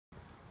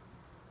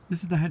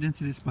This is the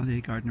high-density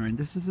Espalier Gardener, and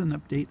this is an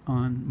update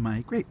on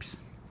my grapes.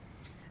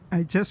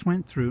 I just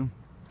went through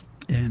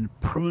and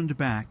pruned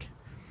back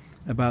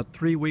about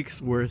 3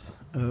 weeks worth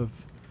of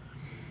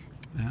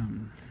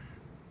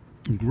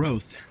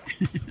growth,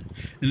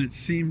 and it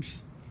seemed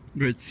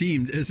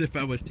as if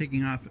I was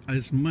taking off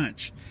as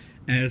much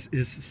as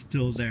is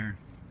still there.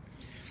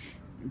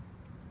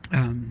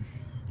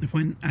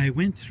 When I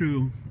went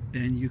through,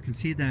 and you can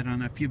see that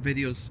on a few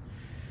videos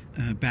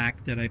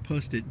back that I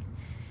posted,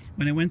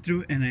 when I went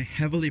through and I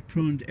heavily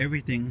pruned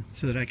everything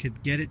so that I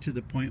could get it to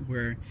the point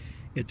where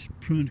it's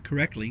pruned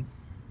correctly,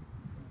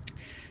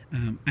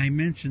 I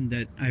mentioned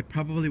that I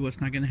probably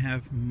was not going to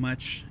have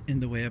much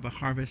in the way of a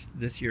harvest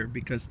this year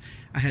because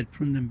I had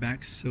pruned them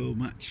back so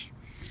much.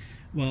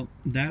 Well,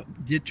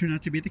 that did turn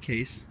out to be the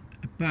case,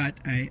 but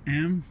I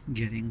am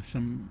getting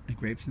some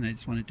grapes, and I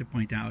just wanted to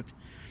point out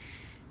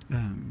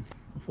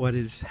what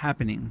is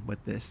happening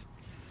with this.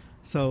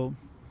 So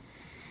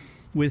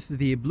with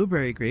the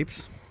blueberry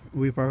grapes,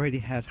 we've already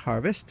had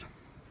harvest,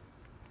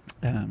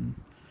 and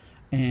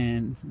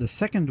the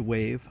second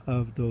wave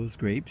of those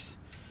grapes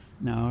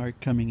now are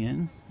coming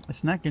in.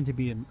 It's not going to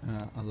be a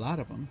lot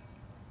of them,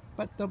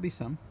 but there'll be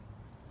some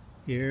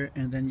here,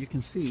 and then you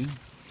can see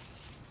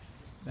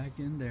back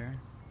in there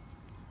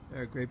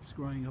are grapes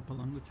growing up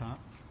along the top.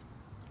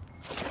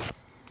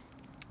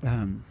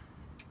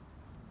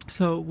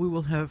 So we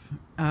will have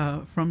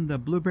from the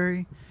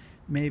blueberry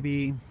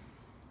maybe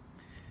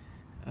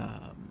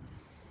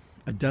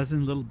a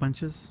dozen little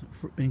bunches,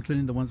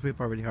 including the ones we've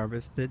already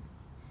harvested.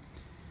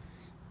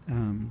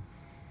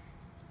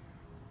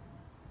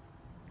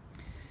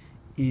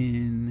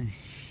 In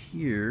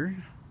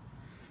here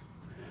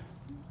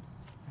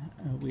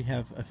we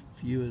have a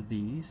few of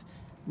these.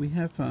 We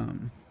have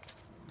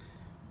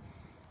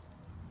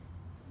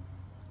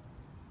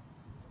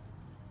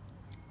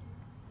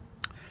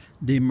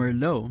the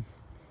Merlot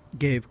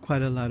gave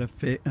quite a lot of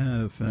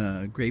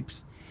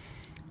grapes.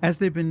 As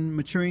they've been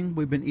maturing,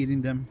 we've been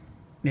eating them.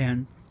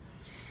 And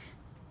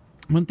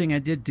one thing I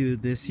did do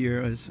this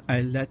year is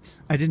I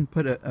didn't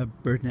put a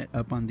bird net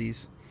up on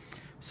these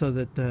so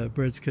that the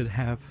birds could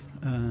have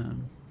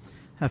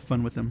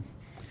fun with them.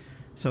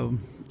 So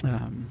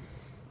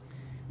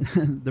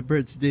the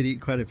birds did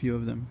eat quite a few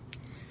of them.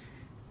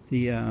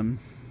 The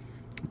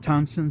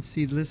Thompson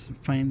seedless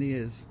finally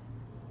is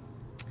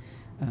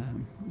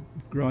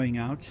growing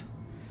out,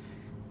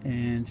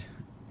 and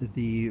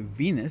the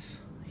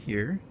Venus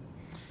here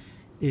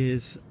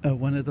is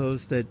one of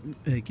those that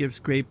gives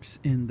grapes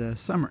in the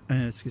summer,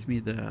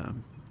 the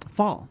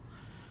fall.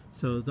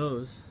 So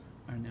those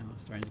are now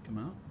starting to come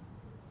out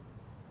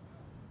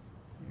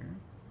here.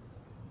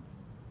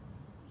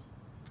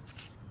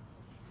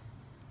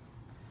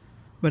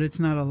 But it's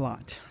not a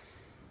lot.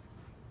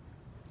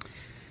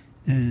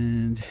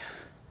 And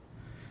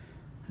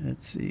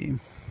let's see,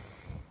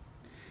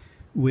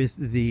 with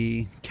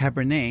the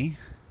Cabernet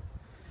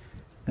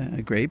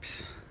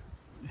grapes,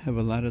 have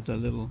a lot of the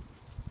little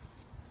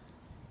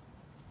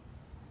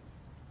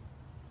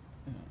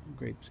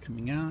grapes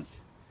coming out,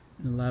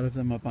 and a lot of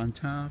them up on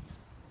top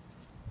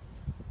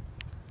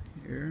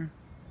here,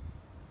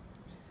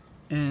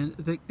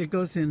 and it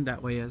goes in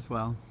that way as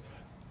well.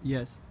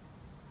 Yes,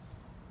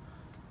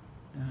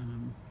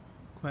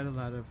 quite a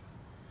lot of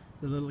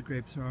the little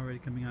grapes are already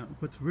coming out.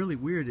 What's really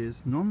weird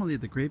is normally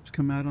the grapes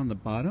come out on the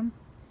bottom,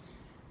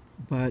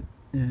 but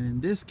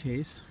in this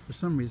case, for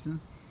some reason,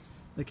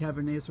 the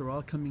Cabernets are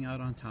all coming out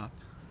on top.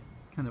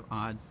 It's kind of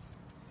odd.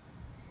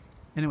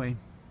 Anyway,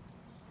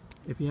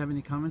 if you have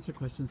any comments or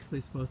questions,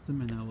 please post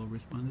them and I will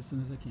respond as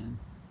soon as I can.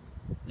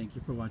 Thank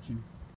you for watching.